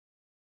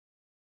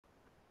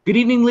Good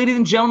evening, ladies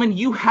and gentlemen.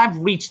 You have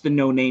reached the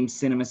No Name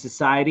Cinema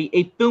Society,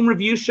 a film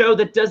review show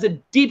that does a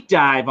deep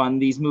dive on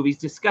these movies,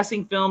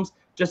 discussing films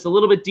just a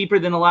little bit deeper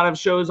than a lot of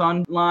shows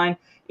online.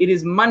 It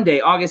is Monday,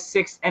 August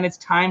 6th, and it's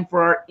time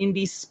for our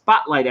Indie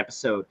Spotlight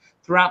episode.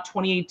 Throughout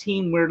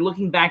 2018, we're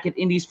looking back at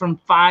indies from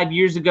 5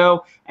 years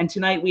ago, and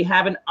tonight we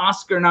have an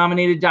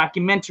Oscar-nominated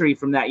documentary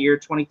from that year,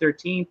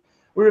 2013.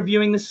 We're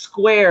reviewing The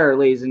Square,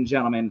 ladies and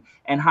gentlemen.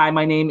 And hi,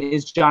 my name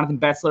is Jonathan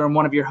Betzler. I'm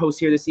one of your hosts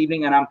here this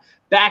evening, and I'm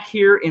back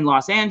here in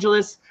Los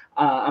Angeles.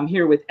 I'm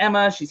here with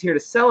Emma. She's here to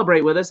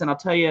celebrate with us, and I'll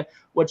tell you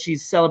what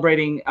she's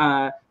celebrating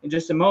in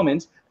just a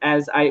moment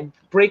as I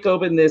break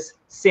open this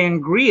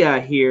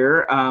sangria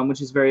here, which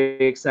is very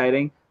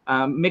exciting.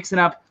 Mixing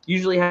up,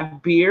 usually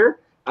have beer.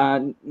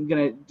 I'm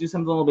going to do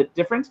something a little bit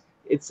different.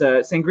 It's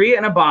a sangria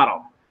in a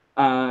bottle.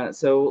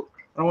 So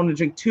I don't want to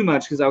drink too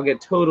much because I'll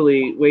get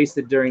totally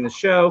wasted during the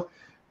show.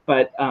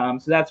 But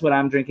so that's what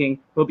I'm drinking.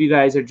 Hope you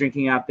guys are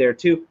drinking out there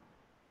too.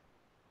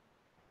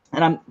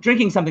 And I'm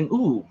drinking something,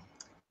 ooh,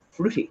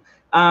 fruity.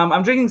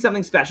 I'm drinking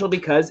something special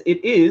because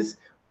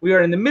we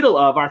are in the middle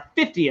of our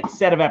 50th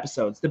set of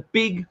episodes, the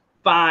Big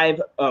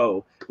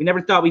 5-0. We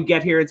never thought we'd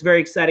get here. It's very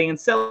exciting. And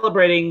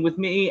celebrating with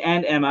me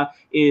and Emma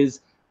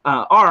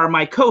are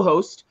my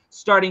co-host,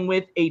 starting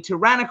with a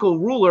tyrannical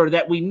ruler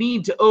that we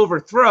need to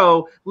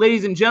overthrow.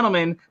 Ladies and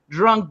gentlemen,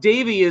 Drunk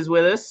Davie is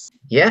with us.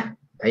 Yeah,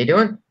 how you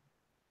doing?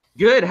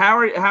 Good. How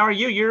are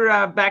you?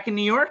 You're back in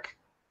New York?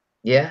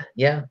 Yeah,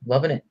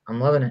 loving it.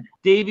 I'm loving it.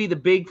 Davie, the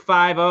Big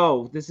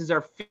 5-0. This is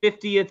our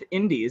 50th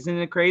indie. Isn't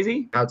it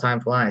crazy? How time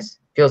flies.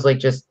 Feels like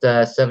just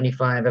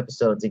 75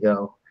 episodes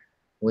ago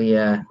we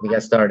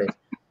got started.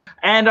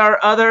 And our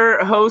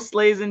other host,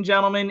 ladies and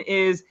gentlemen,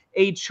 is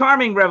a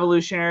charming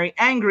revolutionary,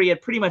 angry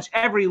at pretty much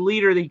every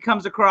leader that he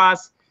comes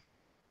across.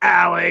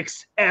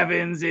 Alex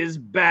Evans is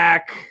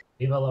back.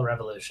 Viva la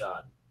Revolution.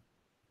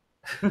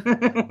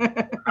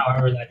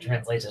 However that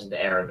translates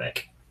into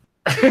Arabic.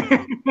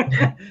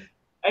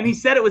 And he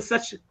said it with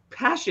such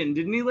passion,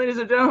 didn't he, ladies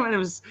and gentlemen? It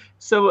was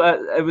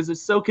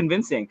so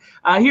convincing.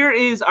 Here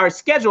is our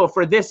schedule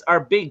for this, our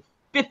big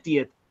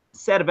 50th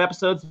set of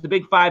episodes, the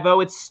Big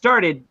 5-0. It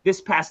started this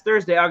past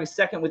Thursday, August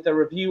 2nd, with a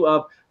review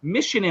of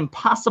Mission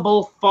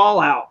Impossible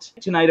Fallout.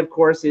 Tonight, of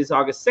course, is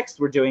August 6th.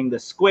 We're doing The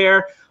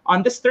Square.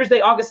 On this Thursday,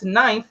 August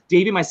 9th,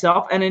 Davey,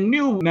 myself, and a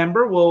new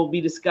member will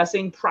be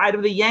discussing Pride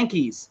of the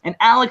Yankees. And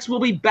Alex will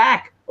be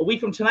back a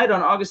week from tonight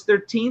on August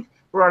 13th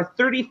for our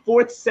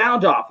 34th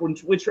Sound Off,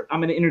 which I'm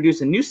going to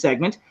introduce a new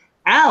segment.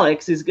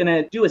 Alex is going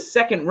to do a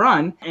second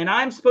run, and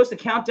I'm supposed to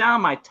count down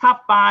my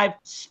top 5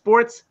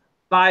 sports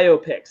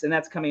biopics, and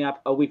that's coming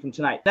up a week from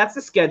tonight. That's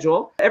the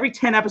schedule. Every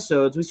 10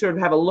 episodes, we sort of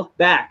have a look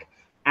back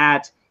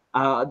at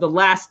the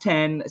last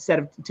 10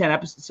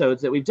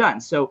 episodes that we've done.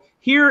 So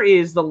here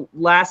is the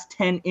last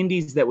 10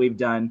 indies that we've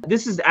done.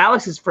 This is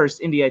Alex's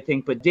first indie, I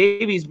think, but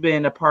Davey's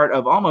been a part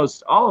of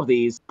almost all of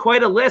these.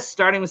 Quite a list,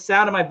 starting with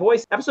Sound of My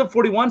Voice. Episode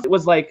 41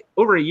 was like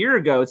over a year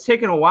ago. It's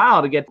taken a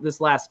while to get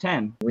this last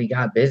 10. We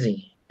got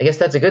busy. I guess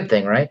that's a good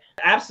thing, right?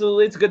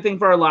 Absolutely. It's a good thing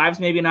for our lives.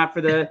 Maybe not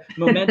for the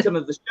momentum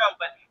of the show,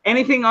 but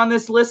anything on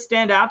this list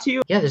stand out to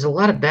you? Yeah, there's a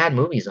lot of bad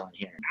movies on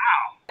here.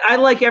 Wow. I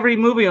like every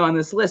movie on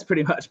this list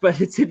pretty much, but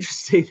it's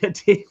interesting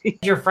that Davey...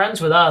 You're friends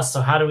with us,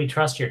 so how do we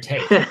trust your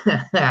taste?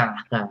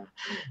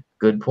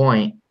 Good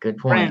point. Good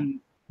point. Friend.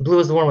 Blue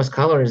is the Warmest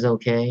Color is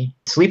okay.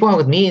 Sleep On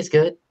With Me is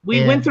good.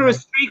 We went through a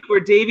streak where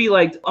Davey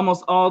liked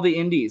almost all the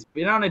indies.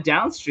 We're on a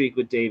down streak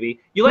with Davey.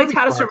 You liked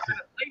How to Survive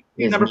a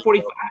Plague, number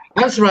 45.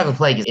 How to Survive a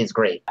Plague is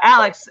great.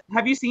 Alex,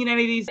 have you seen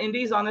any of these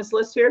indies on this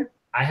list here?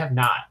 I have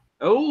not.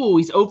 Oh,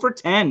 he's 0 for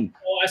 10.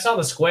 Well, I saw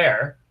The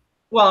Square.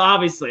 Well,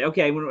 obviously.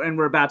 Okay, and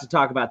we're about to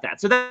talk about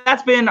that. So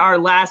that's been our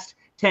last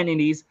 10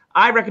 indies.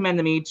 I recommend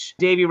them each.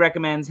 Davey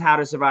recommends How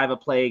to Survive a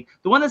Plague.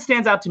 The one that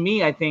stands out to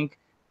me, I think,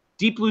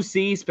 Deep Blue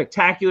Sea,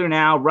 Spectacular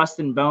Now, Rust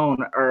and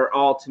Bone are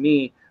all, to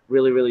me,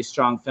 really, really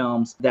strong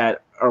films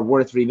that are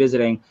worth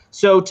revisiting.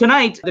 So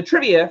tonight, the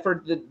trivia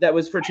that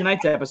was for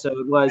tonight's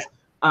episode was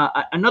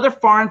another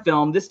foreign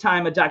film, this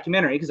time a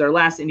documentary, because our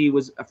last indie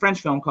was a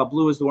French film called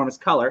Blue is the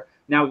Warmest Color.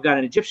 Now we've got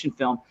an Egyptian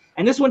film.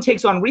 And this one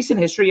takes on recent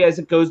history as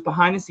it goes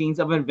behind the scenes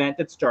of an event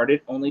that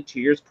started only 2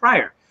 years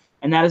prior.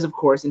 And that is, of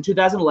course, in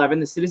 2011,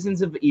 the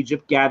citizens of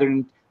Egypt gathered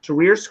in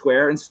Tahrir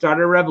Square and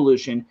started a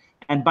revolution.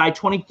 And by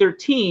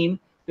 2013,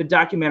 the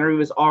documentary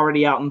was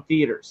already out in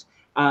theaters.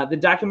 The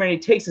documentary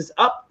takes us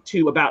up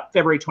to about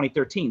February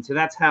 2013. So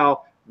that's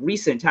how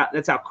recent,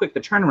 that's how quick the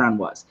turnaround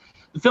was.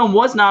 The film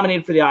was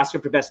nominated for the Oscar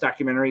for Best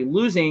Documentary,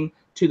 losing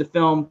to the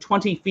film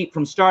 20 Feet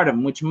from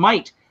Stardom, which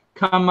might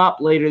come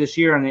up later this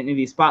year on an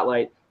Indie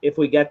Spotlight if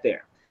we get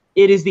there.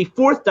 It is the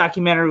 4th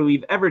documentary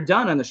we've ever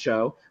done on the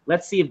show.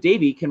 Let's see if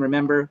Davey can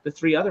remember the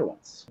 3 other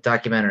ones.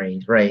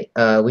 Documentaries, right.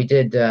 We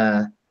did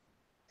the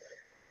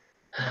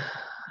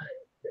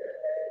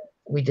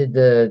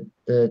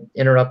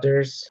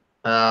Interrupters,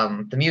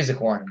 the music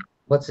one.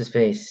 What's his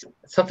face?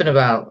 Something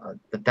about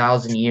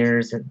 1,000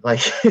 years. Like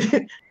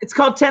it's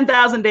called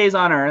 10,000 Days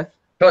on Earth.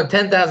 Oh,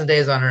 10,000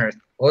 Days on Earth.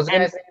 What was the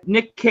guy's name?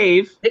 Nick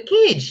Cave. Nick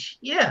Cage,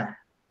 yeah.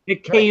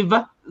 Nick Cave.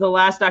 The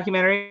last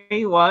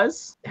documentary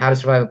was How to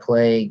Survive a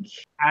Plague.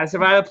 How to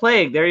Survive a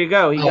Plague. There you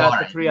go. He got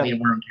the 3 We others.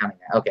 weren't counting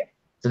that. Okay.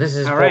 So this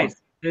is All four. right.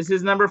 This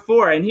is number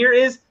 4. And here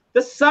is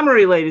the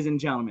summary, ladies and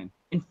gentlemen.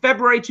 In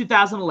February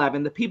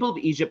 2011, the people of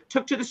Egypt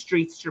took to the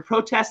streets to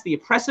protest the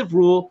oppressive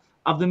rule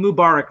of the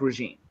Mubarak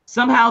regime.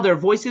 Somehow their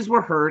voices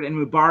were heard and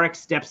Mubarak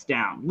steps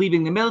down,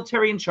 leaving the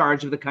military in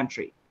charge of the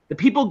country. The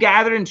people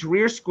gathered in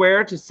Tahrir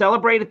Square to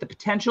celebrate at the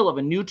potential of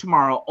a new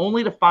tomorrow,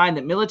 only to find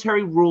that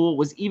military rule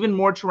was even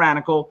more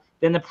tyrannical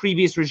than the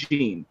previous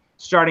regime,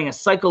 starting a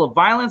cycle of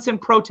violence and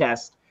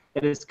protest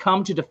that has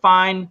come to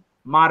define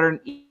modern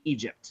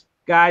Egypt.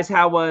 Guys,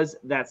 how was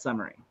that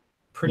summary?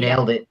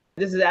 Nailed it.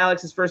 This is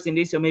Alex's first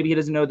indie, so maybe he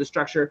doesn't know the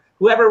structure.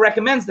 Whoever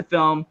recommends the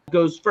film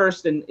goes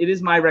first, and it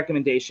is my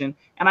recommendation.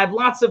 And I have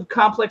lots of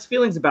complex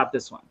feelings about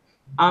this one.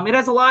 It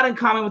has a lot in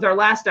common with our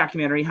last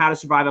documentary, How to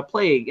Survive a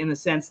Plague, in the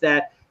sense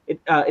that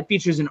it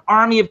features an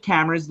army of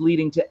cameras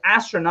leading to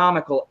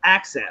astronomical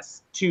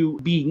access to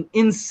being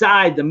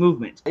inside the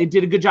movement. It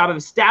did a good job of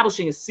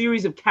establishing a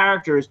series of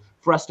characters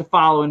for us to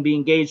follow and be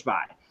engaged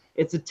by.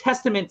 It's a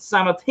testament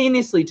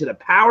simultaneously to the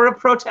power of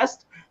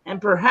protest and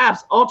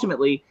perhaps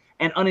ultimately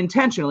and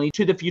unintentionally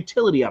to the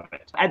futility of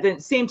it. At the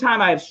same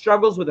time, I have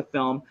struggles with the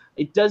film.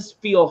 It does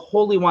feel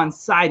wholly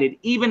one-sided,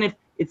 even if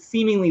it's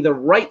seemingly the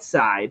right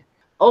side.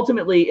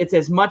 Ultimately, it's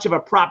as much of a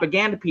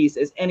propaganda piece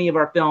as any of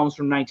our films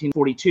from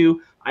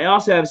 1942. I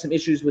also have some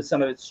issues with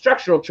some of its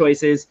structural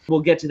choices. We'll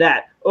get to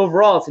that.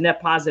 Overall, it's a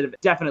net positive,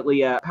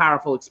 definitely a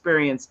powerful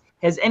experience.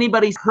 Has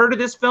anybody heard of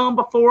this film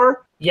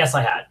before? Yes,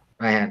 I had.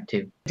 I had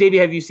to. Davey,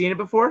 have you seen it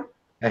before?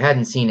 I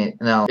hadn't seen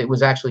it. No, it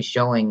was actually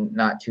showing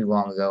not too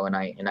long ago, and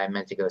I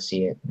meant to go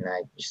see it, and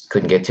I just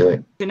couldn't get to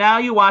it. So now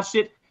you watched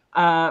it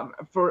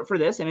for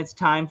this, and it's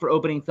time for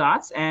opening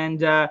thoughts.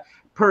 And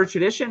per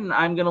tradition,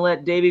 I'm going to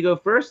let Davey go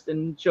first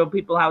and show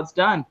people how it's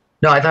done.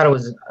 No, I thought it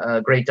was a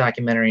great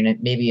documentary,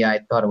 and maybe I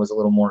thought it was a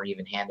little more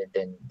even-handed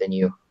than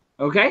you.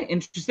 Okay,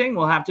 interesting.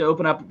 We'll have to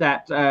open up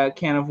that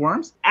can of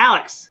worms.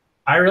 Alex.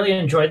 I really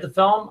enjoyed the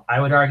film.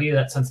 I would argue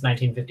that since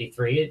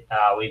 1953,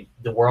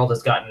 the world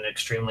has gotten an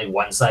extremely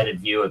one-sided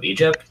view of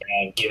Egypt,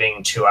 and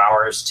giving 2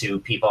 hours to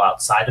people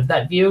outside of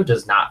that view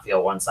does not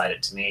feel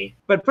one-sided to me.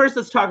 But first,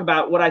 let's talk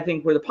about what I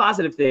think were the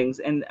positive things,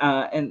 and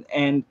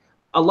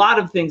a lot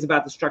of things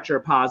about the structure are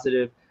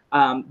positive.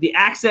 The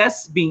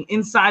access, being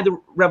inside the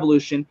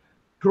revolution,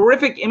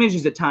 horrific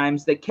images at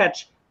times that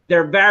catch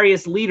their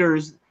various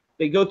leaders.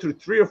 They go through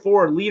 3 or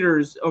 4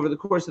 leaders over the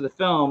course of the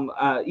film,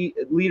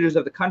 leaders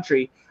of the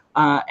country.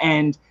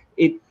 And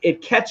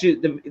it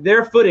catches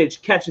their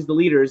footage catches the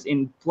leaders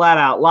in flat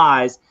out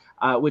lies,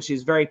 which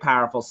is very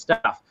powerful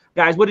stuff.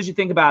 Guys, what did you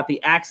think about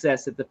the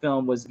access that the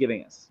film was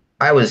giving us?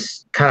 I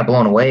was kind of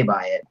blown away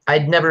by it.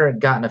 I'd never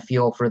gotten a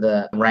feel for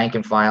the rank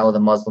and file of the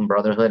Muslim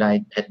Brotherhood.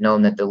 I had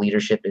known that the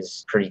leadership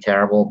is pretty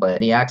terrible, but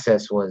the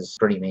access was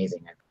pretty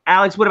amazing.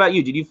 Alex, what about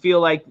you? Did you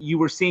feel like you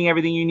were seeing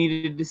everything you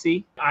needed to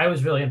see? I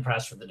was really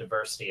impressed with the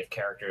diversity of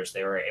characters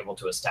they were able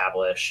to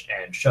establish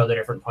and show the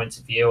different points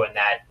of view, and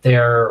that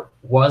there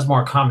was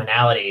more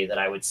commonality that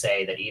I would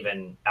say that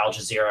even Al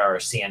Jazeera or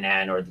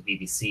CNN or the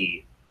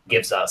BBC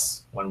gives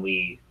us when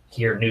we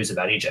hear news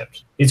about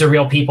Egypt. These are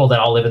real people that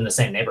all live in the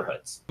same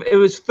neighborhoods. It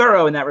was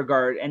thorough in that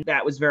regard, and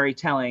that was very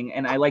telling,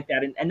 and I like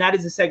that. And that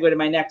is a segue to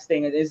my next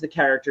thing, is the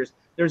characters.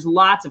 There's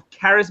lots of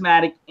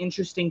charismatic,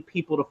 interesting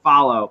people to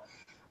follow.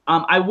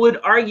 I would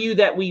argue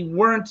that we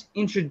weren't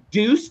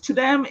introduced to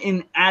them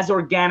in as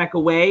organic a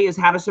way as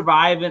How to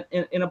Survive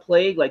in a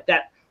Plague. Like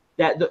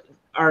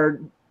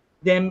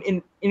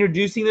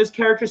introducing those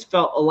characters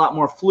felt a lot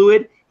more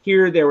fluid.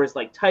 Here there was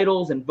like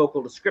titles and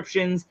vocal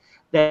descriptions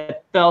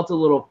that felt a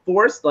little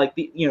forced, like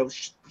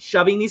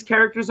shoving these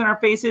characters in our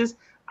faces.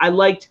 I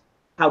liked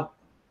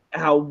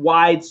how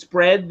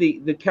widespread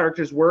the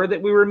characters were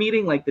that we were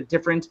meeting, like the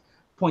different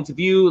points of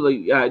view.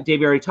 Like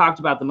Davey already talked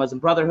about the Muslim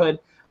Brotherhood.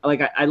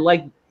 I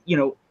like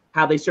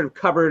how they sort of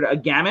covered a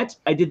gamut.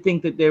 I did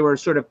think that they were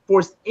sort of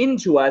forced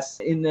into us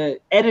in the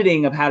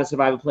editing of How to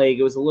Survive a Plague.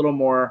 It was a little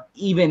more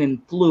even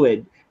and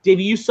fluid.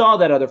 Davey, you saw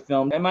that other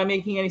film. Am I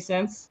making any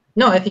sense?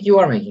 No, I think you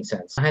are making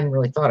sense. I hadn't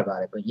really thought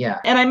about it, but yeah.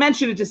 And I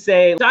mentioned it to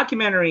say,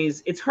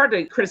 documentaries, it's hard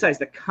to criticize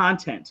the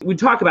content. We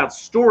talk about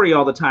story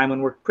all the time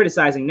when we're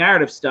criticizing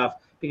narrative stuff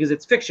because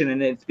it's fiction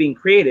and it's being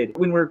created.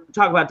 When we're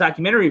talking about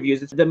documentary reviews,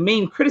 the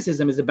main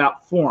criticism is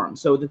about form.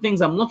 So the things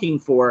I'm looking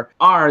for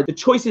are the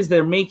choices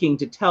they're making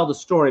to tell the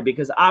story,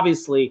 because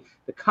obviously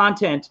the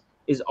content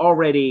is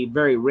already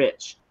very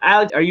rich.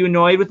 Alex, are you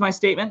annoyed with my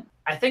statement?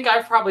 I think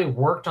I've probably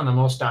worked on the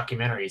most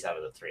documentaries out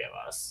of the 3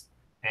 of us.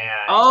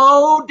 And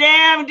oh,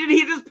 damn. Did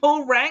he just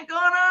pull rank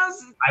on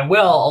us? I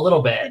will, a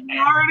little bit.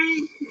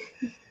 Seniority?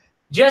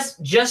 Just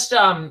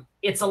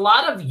it's a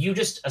lot of, you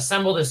just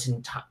assemble this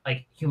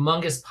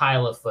humongous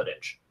pile of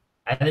footage,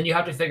 and then you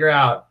have to figure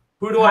out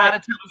who do I tell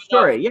a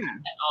story,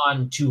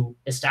 on to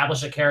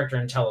establish a character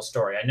and tell a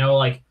story. I know,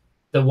 like,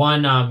 the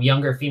one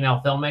younger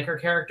female filmmaker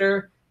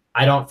character,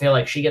 I don't feel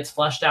like she gets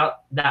fleshed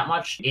out that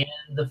much in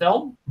the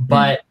film,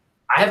 but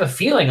I have a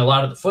feeling a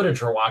lot of the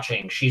footage we're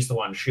watching, she's the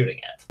one shooting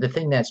it. The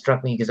thing that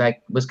struck me, because I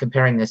was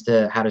comparing this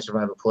to How to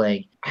Survive a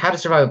Plague. How to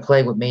Survive a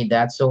Plague, what made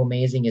that so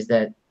amazing is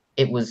that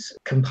it was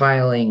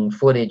compiling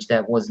footage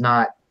that was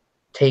not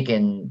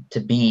taken to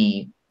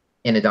be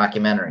in a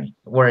documentary.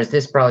 Whereas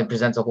this probably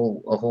presents a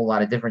whole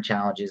lot of different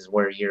challenges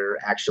where you're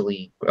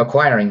actually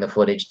acquiring the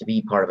footage to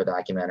be part of a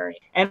documentary.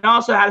 And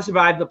also How to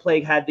Survive the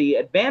Plague had the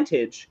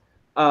advantage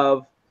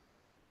of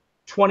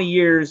 20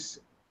 years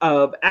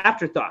of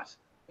afterthought,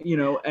 you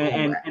know,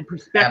 and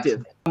perspective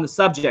Absolutely. on the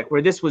subject,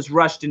 where this was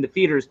rushed into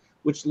theaters,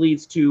 which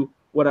leads to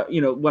what,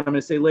 you know, what I'm going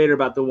to say later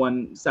about the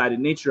one-sided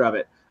nature of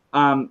it.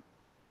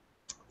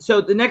 So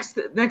the next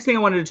thing I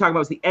wanted to talk about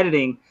was the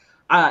editing.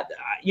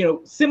 You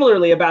know,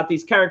 similarly about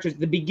these characters,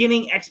 the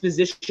beginning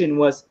exposition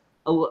was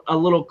a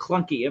little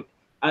clunky.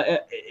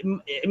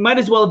 It might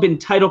as well have been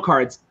title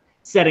cards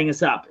setting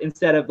us up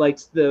instead of like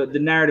the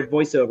narrative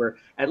voiceover.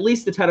 At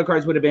least the title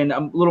cards would have been a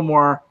little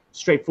more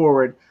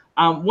straightforward.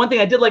 One thing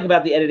I did like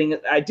about the editing,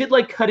 I did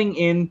like cutting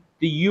in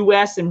the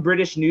U.S. and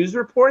British news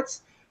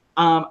reports.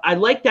 I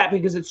like that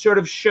because it sort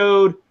of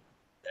showed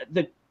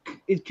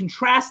it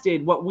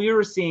contrasted what we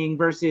were seeing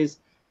versus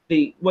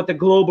what the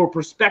global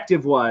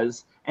perspective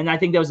was, and I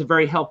think that was a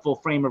very helpful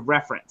frame of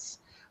reference.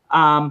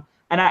 And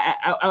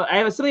I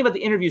have something about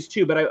the interviews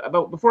too,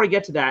 but before I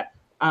get to that,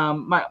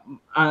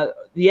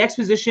 the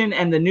exposition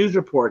and the news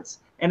reports.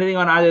 Anything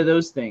on either of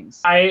those things?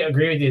 I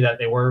agree with you that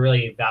they were a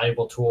really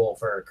valuable tool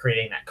for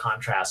creating that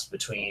contrast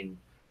between,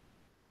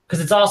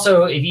 because it's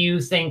also, if you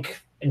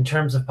think in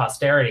terms of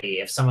posterity,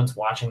 if someone's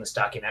watching this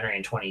documentary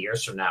in 20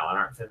 years from now and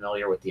aren't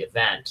familiar with the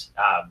event,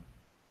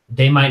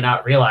 they might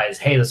not realize,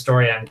 hey, the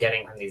story I'm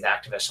getting from these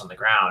activists on the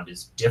ground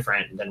is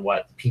different than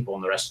what people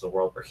in the rest of the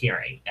world were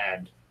hearing.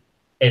 And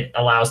it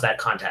allows that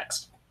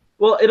context.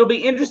 Well, it'll be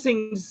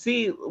interesting to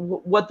see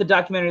what the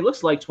documentary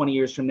looks like 20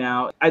 years from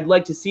now. I'd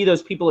like to see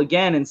those people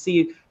again and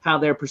see how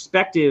their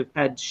perspective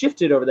had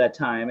shifted over that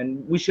time.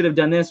 And we should have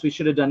done this, we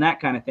should have done that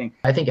kind of thing.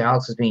 I think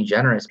Alex was being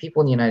generous.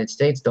 People in the United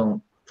States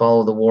don't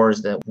follow the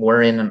wars that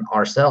we're in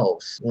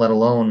ourselves, let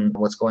alone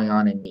what's going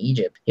on in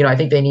Egypt. You know, I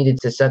think they needed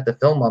to set the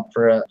film up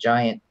for a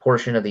giant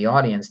portion of the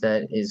audience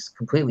that is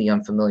completely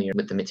unfamiliar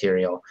with the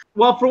material.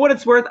 Well, for what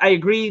it's worth, I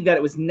agree that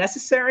it was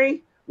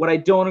necessary. What I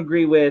don't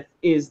agree with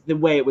is the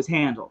way it was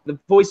handled. The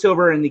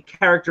voiceover and the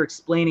character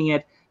explaining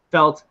it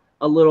felt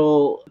a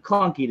little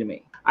clunky to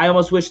me. I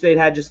almost wish they'd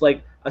had just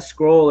like a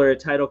scroll or a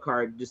title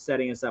card just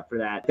setting us up for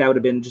that. That would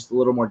have been just a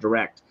little more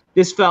direct.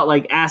 This felt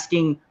like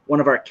asking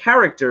one of our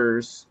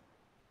characters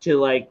to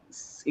like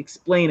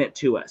explain it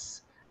to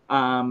us.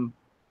 And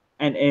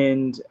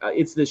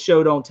it's the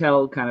show don't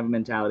tell kind of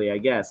mentality, I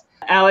guess.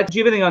 Alex, do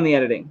you have anything on the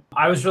editing?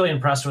 I was really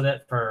impressed with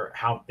it for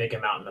how big a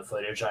mountain of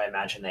footage I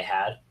imagine they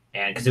had.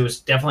 And because it was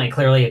definitely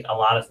clearly a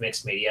lot of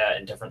mixed media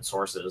and different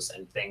sources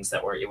and things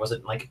that were, it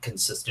wasn't like a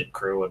consistent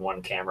crew and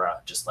one camera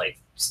just like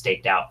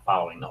staked out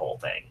following the whole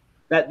thing.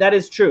 That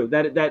is true.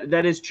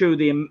 That is true.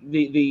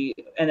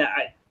 And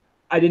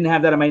I didn't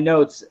have that in my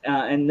notes,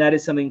 and that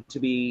is something to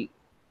be.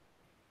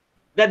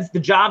 That's the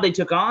job they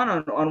took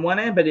on one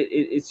end, but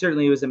it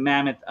certainly was a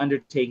mammoth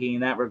undertaking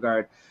in that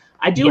regard.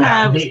 I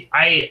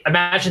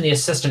imagine the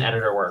assistant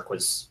editor work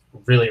was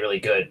really, really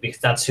good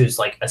because that's who's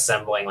like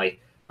assembling like,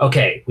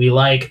 okay, we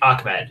like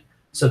Ahmed.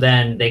 So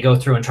then they go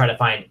through and try to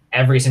find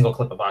every single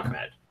clip of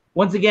Ahmed.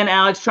 Once again,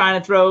 Alex trying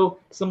to throw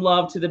some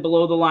love to the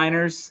below the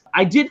liners.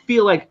 I did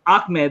feel like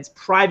Ahmed's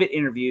private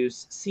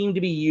interviews seemed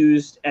to be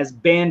used as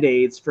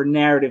band-aids for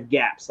narrative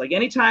gaps. Like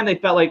anytime they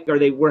felt like, or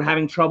they were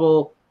having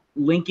trouble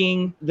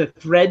linking the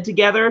thread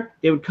together,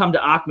 they would come to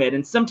Ahmed.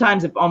 And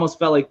sometimes it almost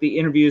felt like the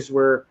interviews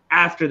were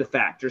after the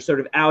fact or sort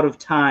of out of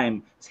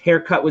time. His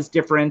haircut was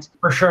different.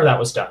 For sure that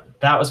was done.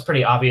 That was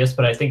pretty obvious,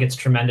 but I think it's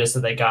tremendous that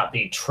they got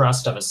the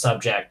trust of a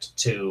subject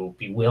to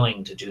be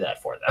willing to do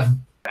that for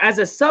them. As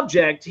a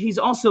subject, he's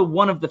also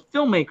one of the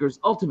filmmakers,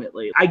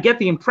 ultimately. I get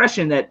the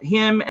impression that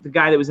him, the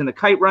guy that was in The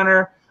Kite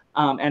Runner,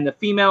 and the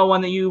female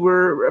one that you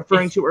were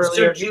referring to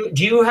earlier. So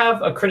do you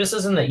have a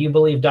criticism that you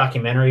believe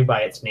documentary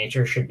by its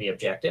nature should be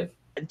objective?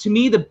 To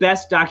me, the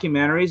best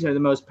documentaries are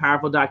the most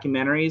powerful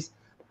documentaries.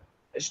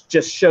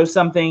 Just show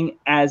something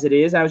as it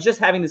is. I was just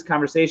having this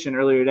conversation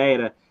earlier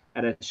today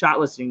at a shot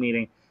listing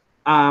meeting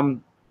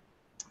that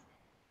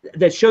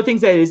show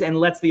things as it is and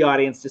lets the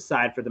audience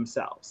decide for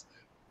themselves.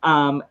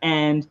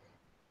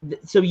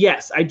 So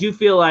yes, I do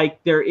feel like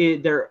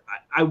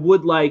I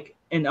would like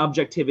an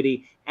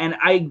objectivity. And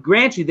I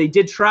grant you, they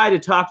did try to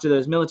talk to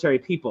those military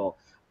people,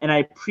 and I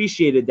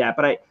appreciated that.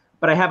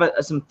 But I have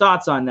some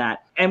thoughts on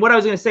that. And what I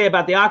was going to say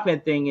about the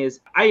Ahmed thing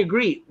is, I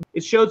agree.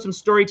 It showed some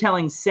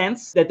storytelling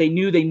sense that they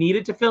knew they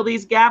needed to fill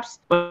these gaps.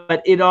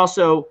 But it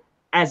also,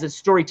 as a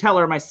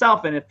storyteller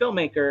myself and a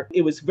filmmaker,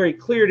 it was very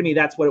clear to me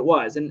that's what it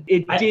was. And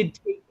it did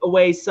take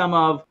away some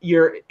of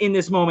your in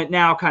this moment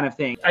now kind of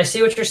thing. I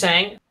see what you're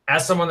saying.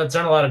 As someone that's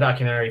done a lot of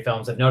documentary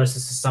films, I've noticed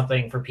this is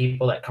something for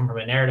people that come from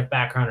a narrative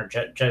background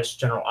or just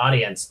general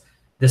audience,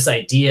 this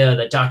idea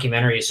that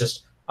documentary is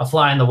just a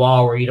fly in the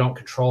wall where you don't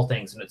control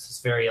things and it's this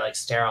very like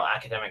sterile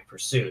academic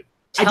pursuit.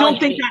 I don't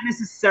think that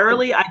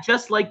necessarily. I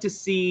just like to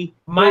see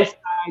both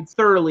sides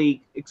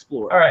thoroughly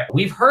explored. All right.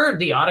 We've heard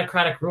the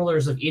autocratic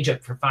rulers of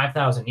Egypt for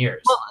 5,000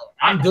 years. Well,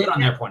 I'm good on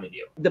their point of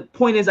view. The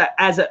point is,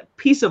 as a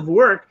piece of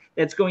work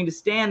that's going to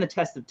stand the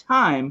test of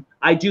time,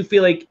 I do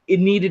feel like it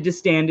needed to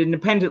stand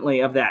independently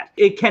of that.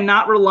 It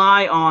cannot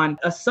rely on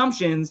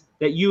assumptions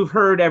that you've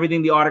heard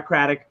everything the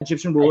autocratic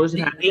Egyptian rulers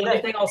have. The other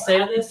thing I'll say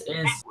to this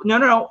is...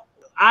 No.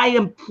 I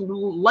am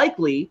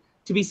likely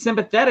to be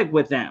sympathetic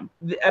with them.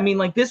 I mean,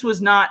 like, this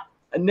was not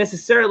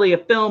necessarily a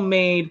film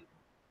made,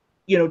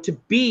 to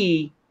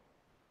be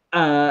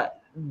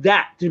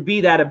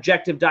that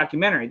objective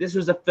documentary. This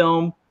was a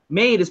film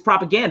made as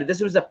propaganda.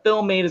 This was a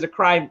film made as a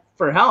cry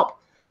for help,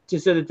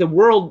 so that the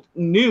world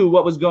knew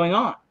what was going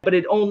on. But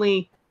it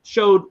only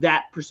showed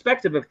that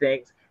perspective of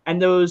things.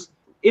 And those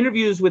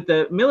interviews with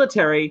the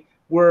military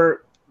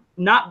were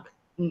not,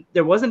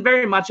 there wasn't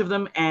very much of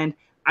them. And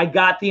I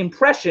got the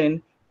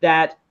impression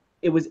that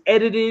it was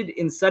edited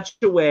in such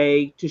a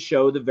way to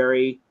show the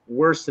very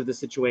worst of the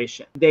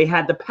situation. They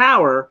had the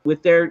power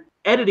with their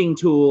editing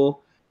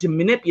tool to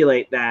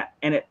manipulate that,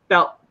 and it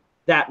felt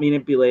that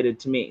manipulated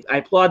to me. I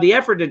applaud the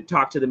effort to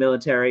talk to the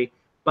military,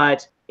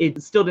 but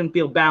it still didn't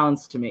feel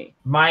balanced to me.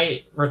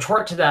 My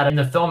retort to that in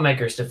the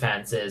filmmaker's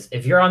defense is,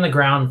 if you're on the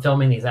ground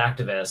filming these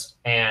activists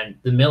and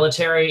the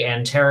military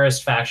and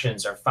terrorist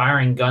factions are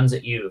firing guns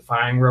at you,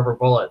 firing rubber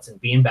bullets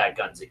and beanbag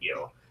guns at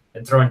you,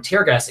 and throwing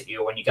tear gas at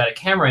you when you got a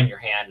camera in your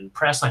hand and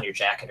press on your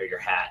jacket or your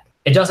hat,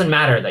 it doesn't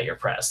matter that you're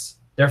press.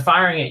 They're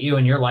firing at you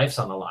and your life's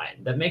on the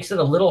line. That makes it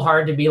a little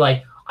hard to be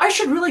like, I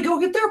should really go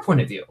get their point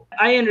of view.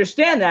 I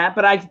understand that,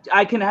 but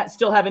I can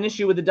still have an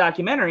issue with the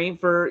documentary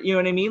for, you know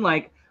what I mean?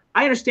 Like,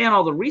 I understand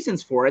all the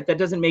reasons for it. That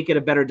doesn't make it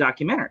a better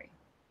documentary.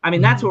 I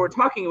mean, that's what we're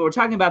talking about. We're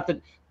talking about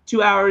the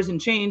 2 hours and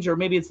change, or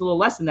maybe it's a little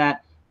less than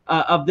that,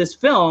 of this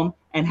film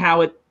and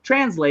how it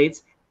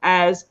translates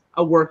as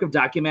a work of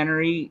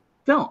documentary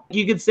film.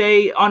 You could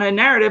say on a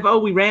narrative, oh,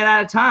 we ran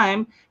out of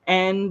time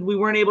and we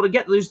weren't able to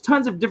get, there's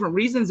tons of different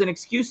reasons and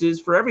excuses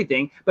for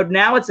everything, but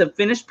now it's a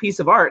finished piece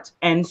of art.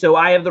 And so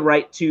I have the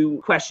right to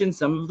question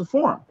some of the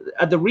form.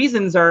 The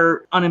reasons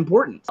are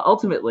unimportant.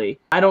 Ultimately,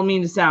 I don't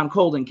mean to sound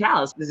cold and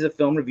callous. This is a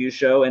film review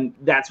show, and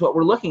that's what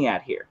we're looking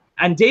at here.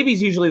 And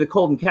Davie's usually the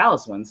cold and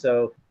callous one,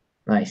 so.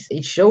 Nice.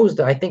 It shows,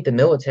 I think, the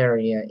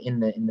military in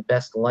the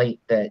best light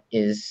that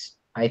is,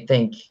 I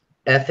think,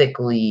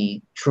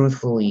 ethically,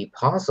 truthfully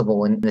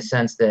possible, in the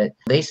sense that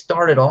they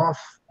started off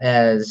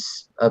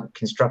as a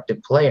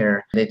constructive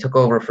player. They took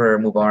over for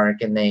Mubarak,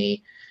 and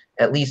they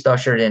at least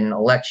ushered in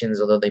elections,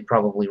 although they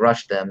probably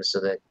rushed them. So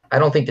that I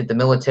don't think that the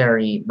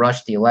military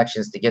rushed the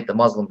elections to get the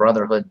Muslim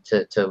Brotherhood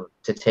to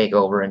take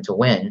over and to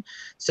win.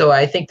 So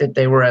I think that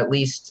they were at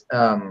least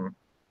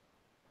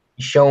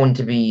shown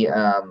to be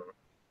at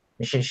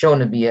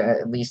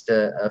least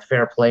a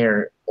fair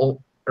player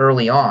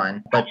early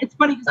on. But it's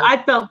funny because I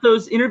felt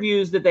those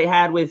interviews that they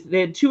had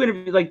two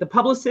interviews, like the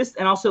publicist,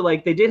 and also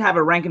like they did have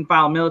a rank and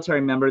file military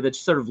member that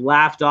sort of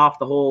laughed off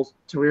the whole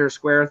Tahrir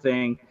Square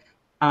thing.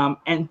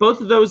 And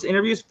both of those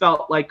interviews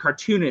felt like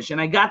cartoonish. And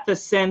I got the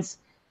sense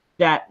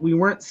that we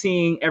weren't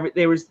seeing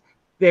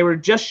they were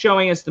just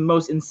showing us the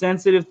most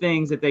insensitive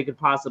things that they could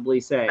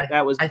possibly say.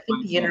 I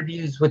think the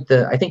interviews with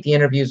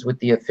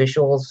the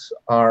officials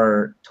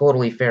are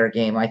totally fair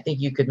game. I think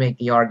you could make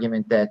the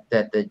argument that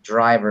the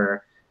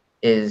driver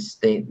is,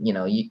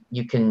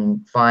 you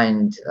can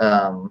find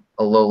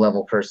a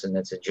low-level person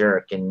that's a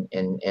jerk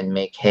and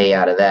make hay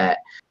out of that.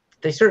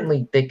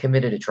 They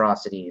committed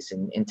atrocities,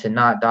 and to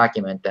not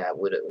document that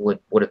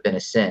would have been a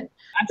sin.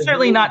 I'm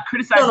certainly not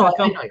criticizing the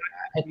film.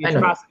 I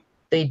know.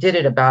 They did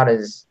it about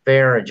as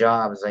fair a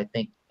job as I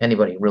think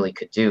anybody really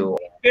could do.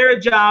 Fair a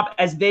job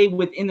as they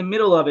within the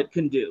middle of it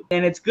can do.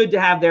 And it's good to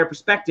have their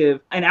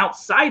perspective. An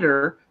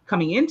outsider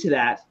coming into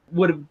that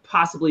would have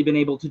possibly been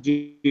able to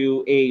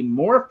do a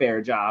more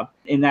fair job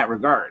in that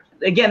regard.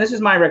 Again, this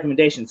is my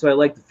recommendation, so I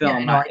like the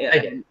film. Yeah,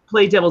 I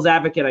play devil's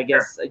advocate, I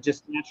guess,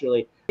 just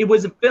naturally. It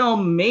was a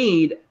film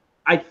made,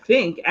 I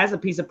think, as a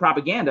piece of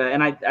propaganda,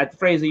 and the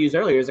phrase I used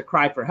earlier is a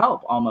cry for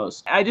help,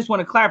 almost. I just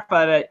want to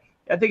clarify that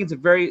I think it's a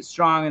very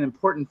strong and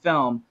important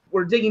film.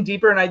 We're digging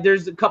deeper, and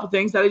there's a couple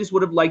things that I just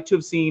would have liked to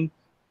have seen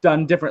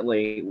done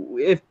differently,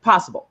 if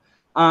possible.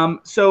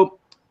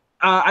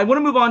 I want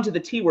to move on to the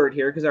T word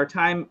here because our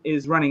time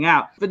is running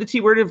out. But the T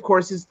word, of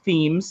course, is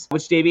themes,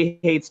 which Davie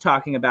hates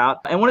talking about.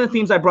 And one of the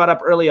themes I brought up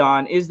early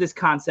on is this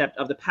concept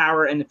of the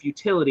power and the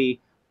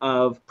futility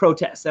of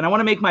protests. And I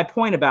want to make my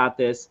point about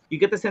this. You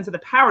get the sense of the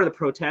power of the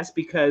protests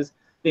because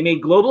they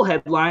made global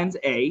headlines,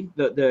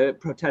 the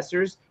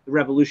protesters, the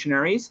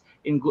revolutionaries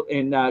in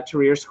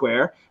Tahrir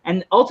Square,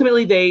 and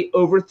ultimately they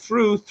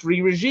overthrew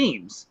 3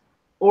 regimes,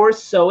 or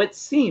so it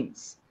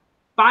seems.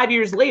 5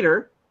 years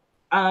later,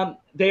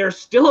 they are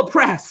still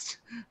oppressed.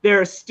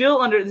 They're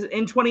still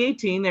in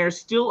 2018, they're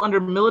still under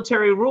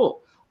military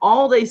rule.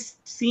 All they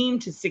seem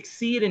to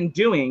succeed in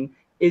doing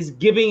is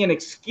giving an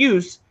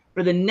excuse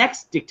for the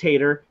next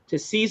dictator to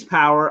seize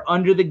power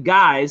under the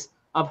guise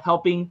of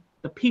helping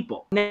the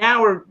people.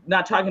 Now we're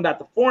not talking about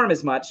the form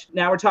as much.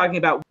 Now we're talking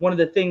about one of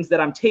the things that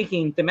I'm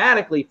taking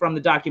thematically from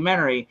the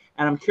documentary,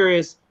 and I'm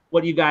curious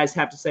what you guys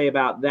have to say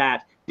about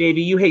that.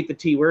 Davey, you hate the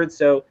T word,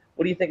 so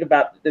what do you think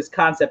about this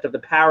concept of the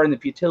power and the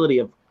futility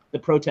of the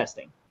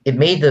protesting? It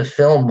made the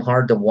film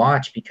hard to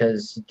watch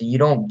because you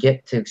don't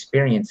get to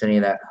experience any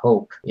of that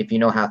hope if you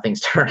know how things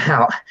turn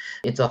out.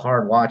 It's a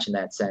hard watch in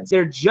that sense.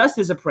 They're just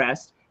as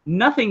oppressed.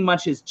 Nothing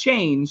much has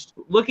changed.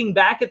 Looking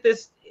back at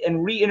this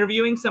and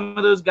re-interviewing some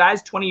of those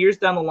guys 20 years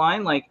down the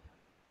line, like,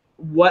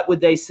 what would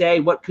they say?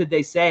 What could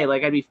they say?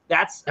 Like, I'd be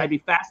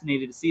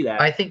fascinated to see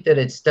that. I think that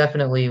it's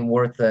definitely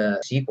worth a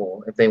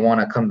sequel if they want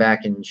to come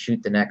back and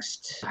shoot the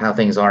next How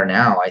Things Are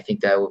Now. I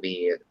think that would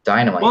be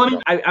dynamite.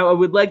 Well, I mean, I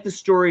would like the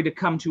story to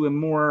come to a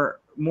more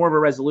of a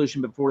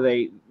resolution before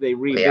they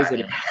revisit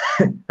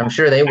it. I'm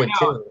sure they would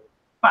too.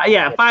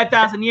 Yeah,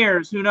 5,000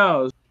 years, who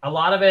knows? A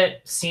lot of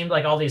it seemed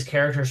like all these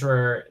characters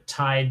were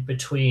tied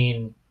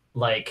between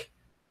like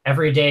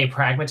everyday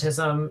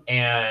pragmatism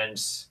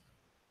and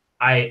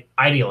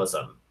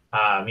idealism.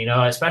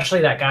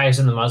 Especially that guy who's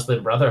in the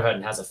Muslim Brotherhood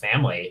and has a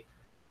family.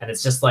 And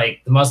it's just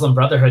like the Muslim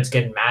Brotherhood's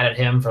getting mad at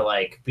him for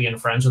like being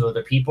friends with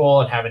other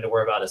people and having to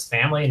worry about his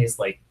family. And he's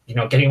like,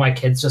 getting my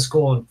kids to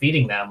school and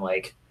feeding them,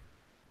 like,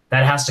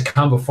 that has to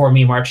come before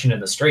me marching in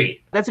the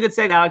street. That's a good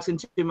segue, Alex,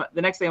 into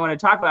the next thing I want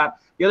to talk about.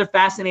 The other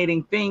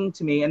fascinating thing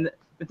to me, and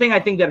the thing I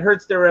think that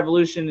hurts their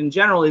revolution in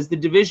general, is the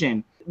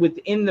division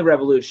within the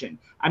revolution.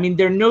 I mean,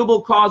 their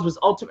noble cause was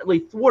ultimately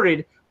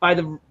thwarted by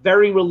the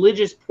very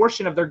religious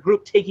portion of their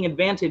group taking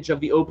advantage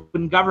of the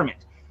open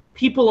government.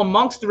 People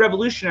amongst the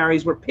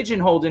revolutionaries were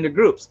pigeonholed into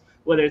groups,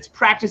 whether it's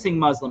practicing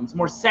Muslims,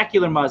 more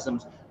secular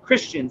Muslims,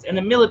 Christians, and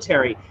the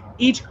military,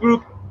 each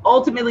group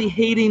ultimately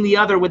hating the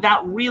other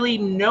without really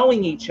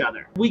knowing each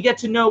other. We get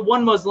to know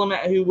one Muslim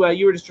who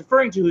you were just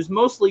referring to, who's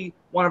mostly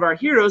one of our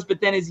heroes, but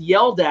then is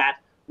yelled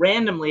at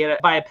randomly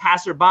by a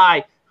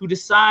passerby who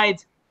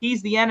decides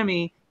he's the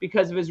enemy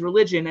because of his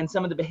religion and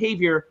some of the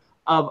behavior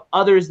of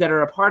others that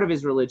are a part of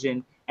his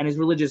religion and his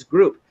religious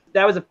group.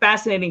 That was a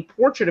fascinating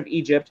portrait of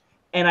Egypt,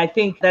 and I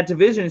think that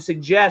division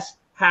suggests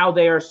how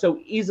they are so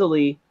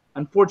easily,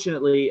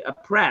 unfortunately,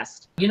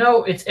 oppressed.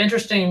 It's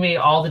interesting to me,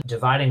 all the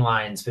dividing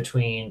lines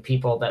between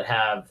people that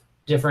have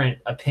different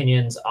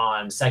opinions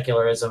on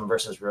secularism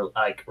versus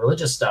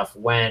religious stuff,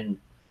 when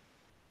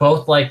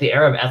both like the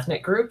Arab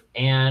ethnic group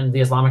and the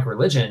Islamic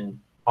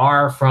religion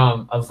are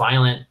from a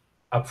violent,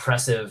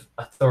 oppressive,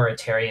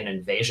 authoritarian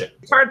invasion.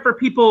 It's hard for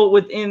people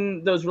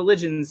within those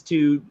religions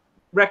to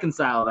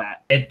reconcile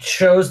that. It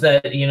shows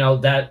that,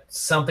 that's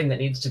something that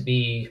needs to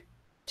be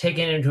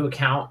taken into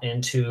account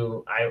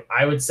into,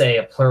 I would say,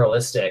 a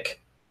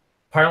pluralistic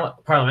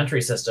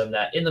parliamentary system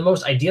that, in the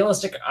most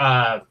idealistic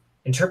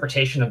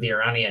interpretation of the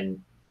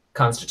Iranian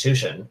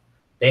constitution,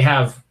 they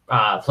have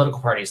political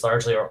parties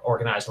largely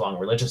organized along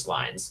religious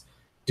lines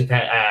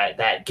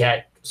that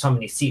get so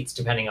many seats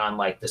depending on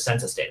like the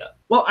census data.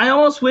 Well, I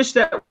almost wish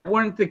that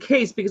weren't the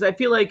case, because I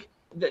feel like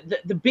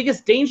the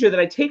biggest danger that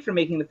I take from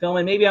making the film,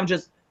 and maybe I'm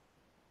just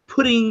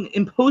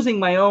imposing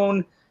my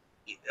own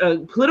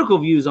political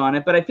views on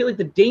it, but I feel like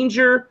the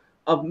danger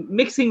of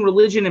mixing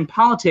religion and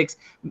politics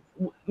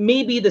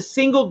may be the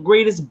single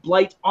greatest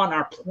blight on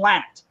our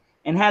planet,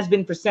 and has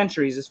been for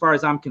centuries as far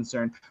as I'm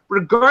concerned,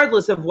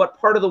 regardless of what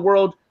part of the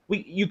world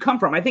you come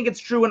from. I think it's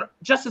true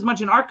just as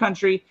much in our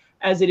country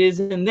as it is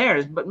in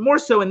theirs, but more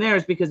so in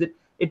theirs, because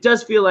it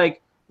does feel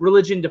like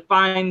religion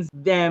defines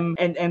them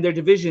and their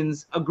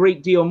divisions a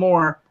great deal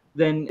more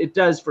than it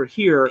does for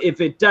here.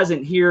 If it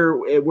doesn't here,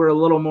 we're a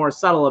little more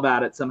subtle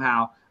about it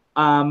somehow.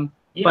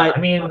 But I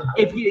mean,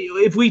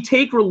 if we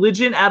take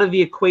religion out of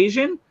the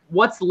equation,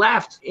 what's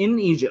left in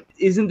Egypt?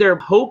 Isn't there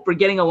hope for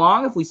getting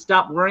along if we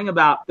stop worrying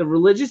about the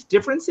religious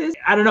differences?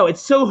 I don't know.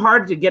 It's so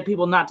hard to get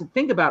people not to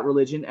think about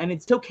religion, and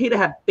it's okay to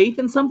have faith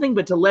in something,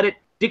 but to let it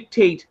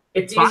dictate.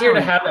 It's easier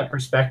to have that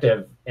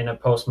perspective in a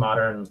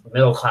postmodern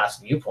middle-class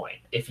viewpoint.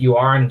 If you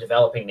are in a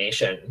developing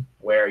nation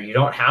where you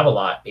don't have a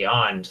lot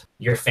beyond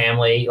your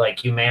family,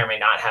 like you may or may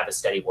not have a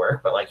steady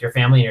work, but like your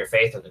family and your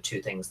faith are the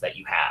two things that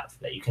you have,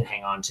 that you can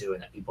hang on to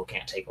and that people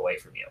can't take away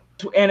from you.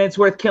 And it's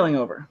worth killing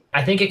over.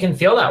 I think it can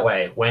feel that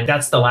way when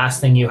that's the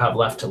last thing you have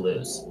left to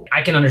lose.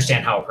 I can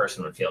understand how a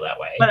person would feel that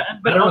way. But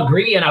I don't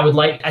agree, and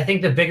I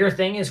think the bigger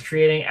thing is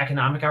creating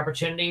economic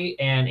opportunity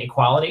and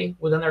equality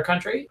within their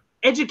country.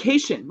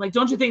 Education, like,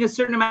 don't you think a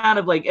certain amount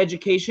of like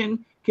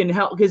education can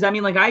help? Because I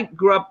mean, like, I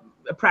grew up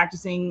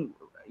practicing,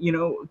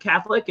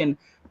 Catholic, and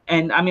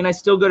I mean, I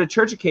still go to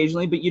church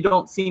occasionally, but you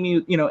don't see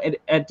me,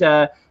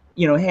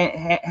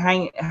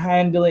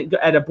 handling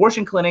at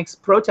abortion clinics,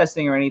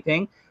 protesting or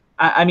anything.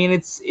 I mean,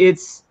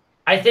 it's.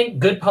 I think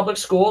good public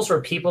schools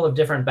where people of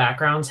different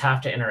backgrounds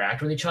have to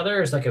interact with each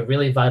other is like a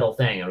really vital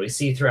thing, and we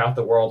see throughout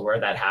the world where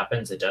that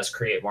happens. It does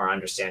create more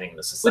understanding in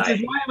the society.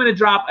 Which is why I'm going to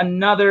drop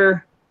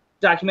another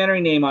documentary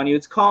name on you.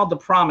 It's called The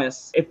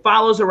Promise. It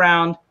follows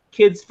around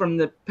kids from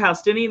the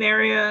Palestinian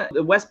area,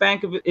 the West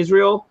Bank of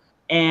Israel,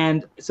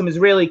 and some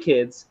Israeli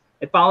kids.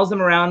 It follows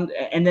them around,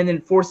 and then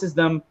it forces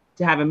them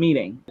to have a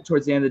meeting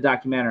towards the end of the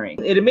documentary.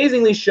 It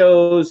amazingly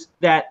shows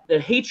that the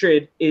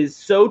hatred is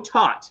so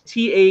taught,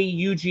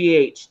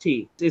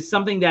 T-A-U-G-H-T, is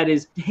something that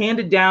is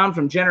handed down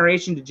from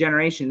generation to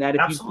generation, that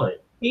if Absolutely.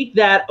 you take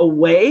that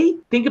away,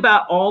 think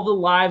about all the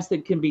lives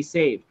that can be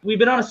saved. We've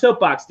been on a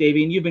soapbox,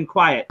 Davey, and you've been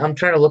quiet. I'm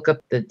trying to look up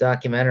the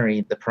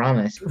documentary, The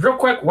Promise. Real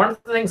quick, one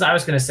of the things I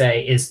was going to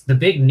say is the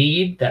big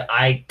need that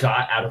I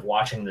got out of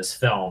watching this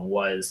film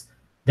was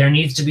there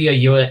needs to be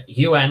a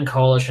UN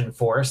coalition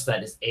force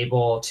that is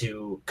able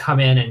to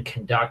come in and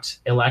conduct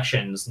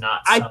elections.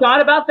 I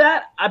thought about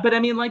that, but I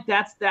mean, like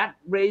that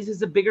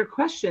raises a bigger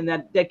question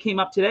that came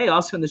up today,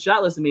 also in the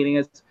shot listing meeting.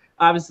 Is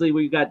obviously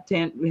we had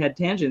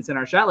tangents in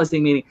our shot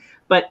listing meeting,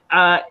 but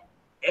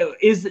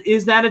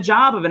is that a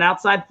job of an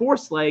outside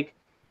force? Like,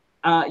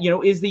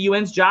 is the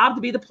UN's job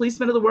to be the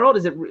policeman of the world?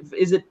 Is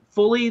it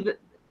fully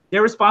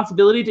their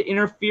responsibility to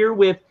interfere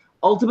with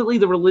ultimately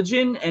the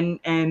religion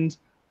and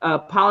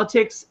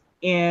politics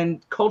and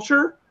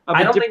culture?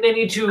 I don't think they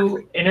need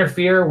to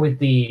interfere with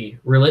the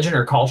religion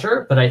or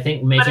culture, but I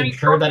think making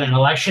sure that an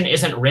election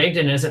isn't rigged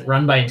and isn't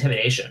run by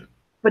intimidation.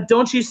 But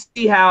don't you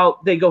see how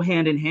they go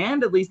hand in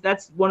hand? At least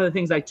that's one of the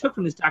things I took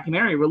from this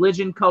documentary.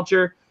 Religion,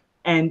 culture,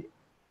 and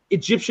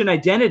Egyptian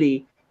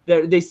identity,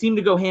 they seem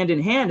to go hand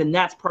in hand, and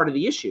that's part of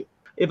the issue.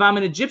 If I'm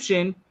an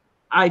Egyptian,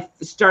 I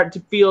start to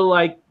feel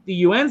like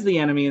the UN's the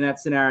enemy in that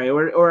scenario,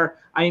 or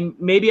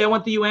maybe I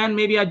want the UN,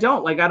 maybe I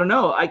don't. Like, I don't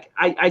know.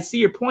 I see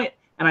your point,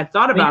 and I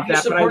thought about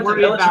that, but I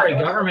worry about military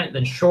government.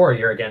 Then sure,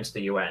 you're against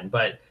the UN,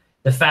 but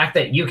the fact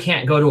that you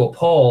can't go to a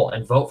poll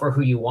and vote for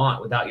who you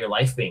want without your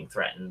life being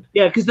threatened.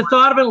 Yeah, because the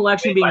thought of an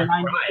election being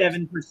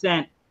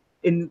 97%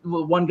 in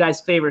one guy's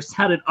favor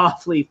sounded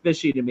awfully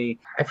fishy to me.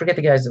 I forget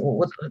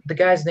what's the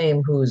guy's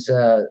name who's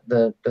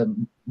the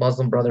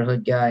Muslim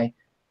Brotherhood guy.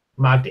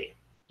 Magdi.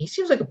 He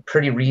seems like a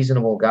pretty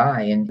reasonable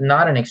guy and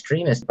not an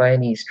extremist by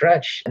any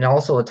stretch, and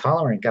also a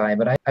tolerant guy.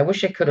 But I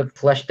wish I could have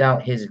fleshed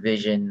out his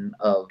vision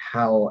of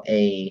how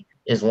a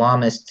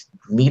Islamist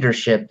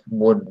leadership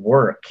would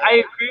work. I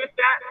agree with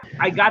that.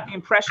 I got the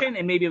impression,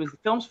 and maybe it was the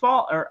film's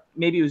fault, or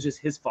maybe it was just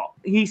his fault.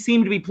 He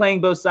seemed to be playing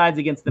both sides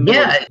against the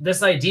middle. Yeah,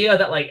 this idea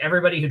that like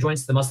everybody who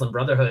joins the Muslim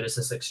Brotherhood is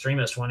this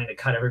extremist wanting to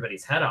cut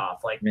everybody's head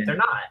off. Like, they're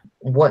not.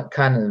 What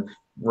kind of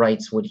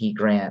rights would he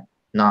grant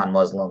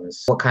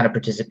non-Muslims? What kind of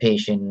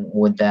participation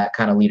would that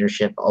kind of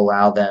leadership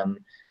allow them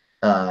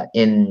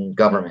in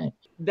government?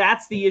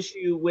 That's the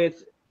issue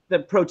with the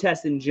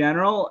protests in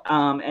general,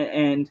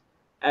 and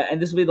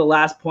this will be the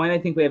last point I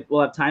think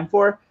we'll have time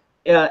for,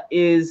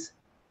 is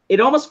it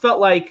almost felt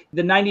like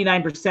the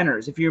 99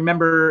 percenters, if you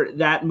remember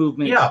that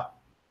movement. Yeah.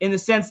 In the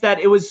sense that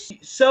it was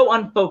so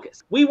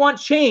unfocused. We want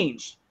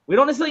change. We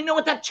don't necessarily know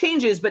what that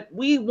change is, but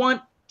we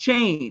want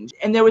change.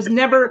 And there was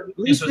never, at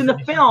least in the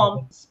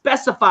film,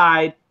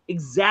 specified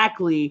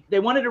exactly. They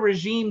wanted a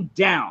regime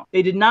down.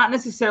 They did not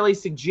necessarily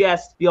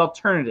suggest the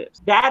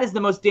alternatives. That is the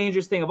most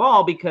dangerous thing of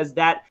all, because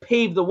that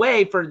paved the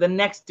way for the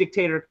next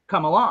dictator to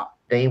come along.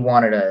 They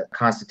wanted a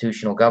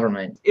constitutional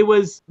government. It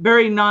was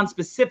very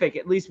non-specific,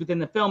 at least within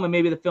the film, and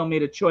maybe the film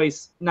made a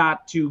choice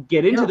not to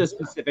get into the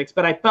specifics,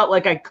 but I felt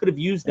like I could have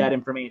used that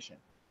information.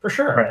 For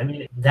sure. I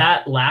mean,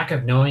 that lack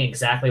of knowing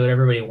exactly what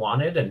everybody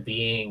wanted and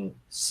being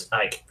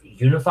like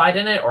unified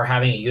in it, or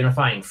having a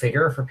unifying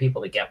figure for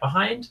people to get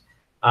behind.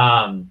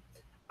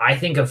 I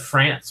think of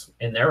France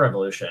in their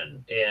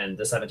revolution in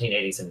the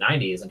 1780s and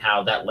 90s, and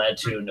how that led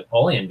to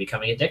Napoleon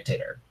becoming a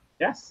dictator.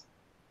 Yes.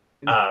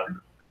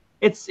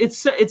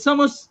 It's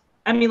almost,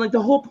 I mean, like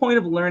the whole point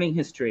of learning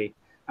history,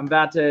 I'm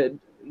about to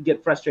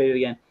get frustrated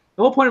again.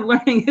 The whole point of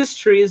learning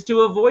history is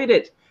to avoid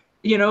it,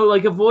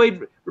 like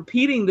avoid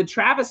repeating the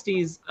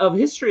travesties of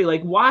history.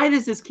 Like, why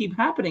does this keep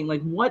happening?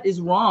 Like, what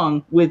is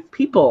wrong with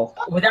people?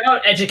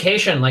 Without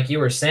education, like you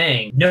were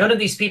saying, none of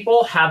these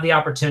people have the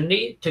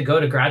opportunity to go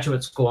to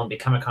graduate school and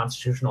become a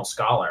constitutional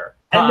scholar.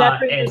 And that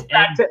brings us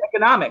back to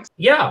economics.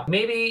 Yeah,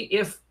 maybe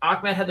if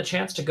Ahmed had the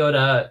chance to go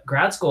to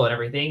grad school and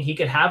everything, he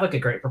could have like a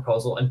great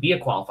proposal and be a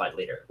qualified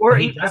leader. Or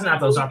he doesn't have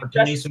those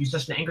opportunities, so he's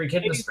just an angry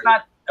kid in the street. It's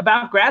not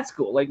about grad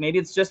school. Like, maybe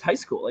it's just high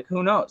school. Like,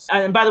 who knows?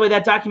 And by the way,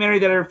 that documentary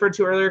that I referred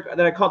to earlier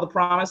that I called The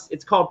Promise,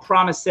 it's called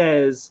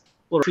Promises,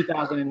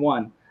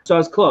 2001. So I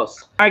was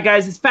close. All right,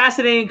 guys, it's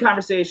fascinating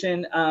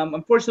conversation.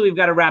 Unfortunately, we've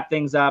got to wrap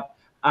things up.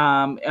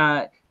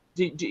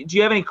 Do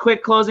you have any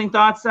quick closing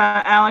thoughts,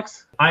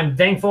 Alex? I'm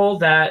thankful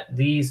that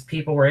these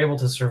people were able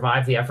to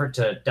survive the effort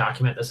to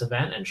document this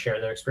event and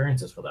share their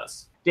experiences with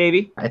us.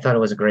 Davey? I thought it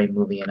was a great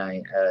movie, and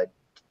I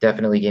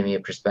definitely gave me a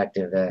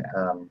perspective that,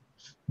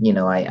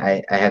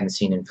 I hadn't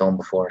seen in film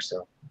before.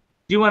 So,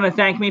 do you want to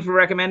thank me for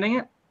recommending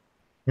it?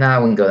 No, I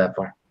wouldn't go that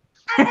far.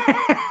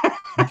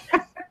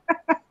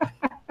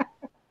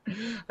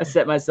 I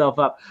set myself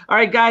up. All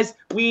right, guys,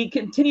 we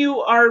continue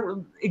our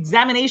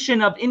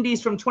examination of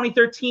indies from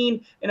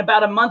 2013 in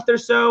about a month or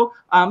so,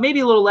 maybe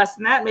a little less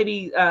than that.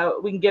 Maybe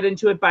we can get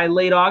into it by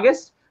late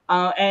August.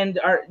 And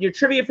your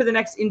trivia for the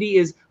next indie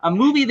is a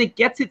movie that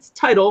gets its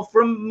title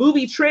from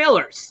movie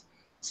trailers.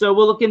 So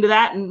we'll look into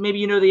that, and maybe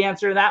you know the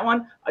answer to that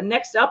one.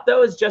 Next up,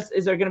 though, is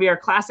there going to be our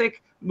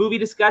classic movie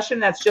discussion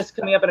that's just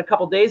coming up in a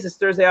couple days. This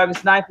Thursday,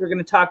 August 9th, we're going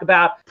to talk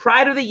about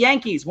Pride of the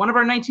Yankees, one of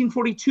our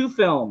 1942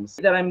 films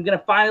that I'm going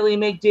to finally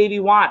make Davey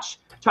watch.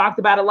 Talked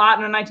about a lot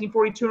in our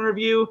 1942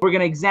 review. We're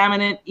going to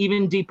examine it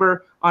even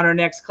deeper on our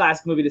next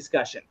classic movie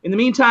discussion. In the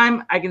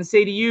meantime, I can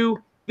say to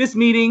you, this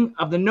meeting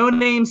of the No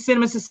Name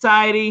Cinema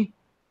Society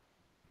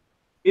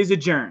is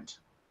adjourned.